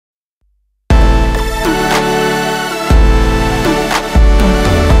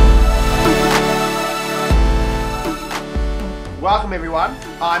Welcome everyone,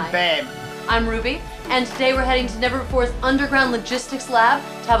 I'm Hi. Bam. I'm Ruby, and today we're heading to NeverBefore's Underground Logistics Lab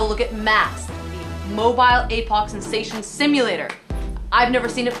to have a look at MASS, the Mobile APOC Sensation Simulator. I've never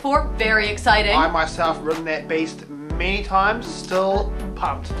seen it before, very exciting. I myself have ridden that beast many times, still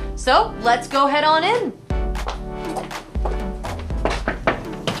pumped. So, let's go head on in.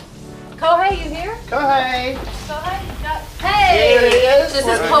 Kohei, you here? Kohei! Kohei? Hey! Here he is. This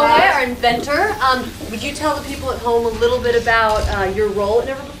is Kohei, our inventor. Would you tell the people at home a little bit about your role at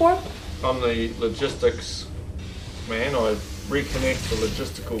NeverBefore? I'm the logistics man. I reconnect the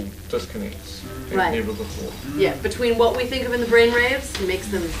logistical disconnects at Right. NeverBefore. Yeah, between what we think of in the brainwaves and makes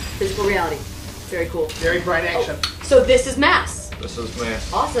them physical reality. Very cool. Very brain action. So this is MASS. This is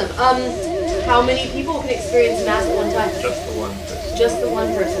MASS. Awesome. How many people can experience MASS at one time? Just the one person. Just the one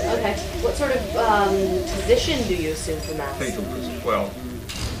person. Okay. What sort of position do you assume for MASS? Fetal position. Well,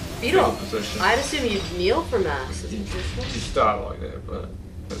 Fetal position. I'd assume you'd kneel for MASS. Is You, it traditional? you start like that, but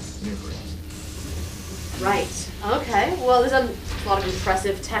it's never ends. Right. Okay. Well, there's a lot of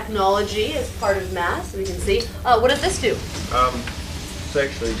impressive technology as part of MASS. We can see. What does this do? It's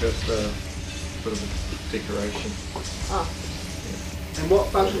actually just a bit of a decoration. Oh. And what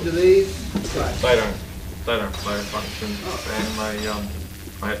function do these play? They don't play a function, and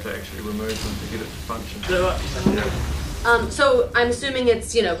I had to actually remove them to get it to function. Yeah. So I'm assuming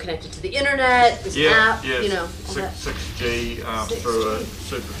it's connected to the internet. This app. Yeah, All that. 6G 6G. through a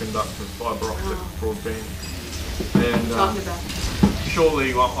superconductive fibre optic broadband. And Talking about.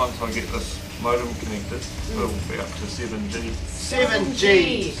 surely once I get this modem connected, we'll be up to 7G.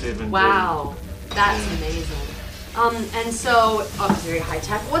 7G! 7G. Wow, that's amazing. And so, obviously very high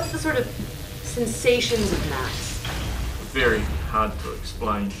tech. What's the sort of sensations of MASS? Very hard to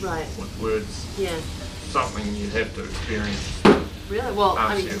explain Right. with words. Yeah. Something you have to experience. Really? Well,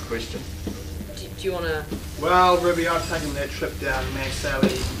 I Answer mean, your question. do you want to? Well, Ruby, I've taken that trip down Mass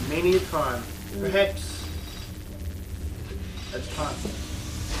Alley many a time. Perhaps it's time.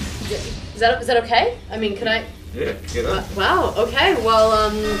 Is that okay? I mean, can I? Yeah, get up. Wow. Okay. Well,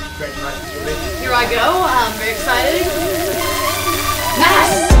 Congratulations, Ruby. here I go. I'm very excited.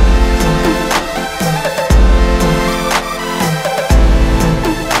 MASS.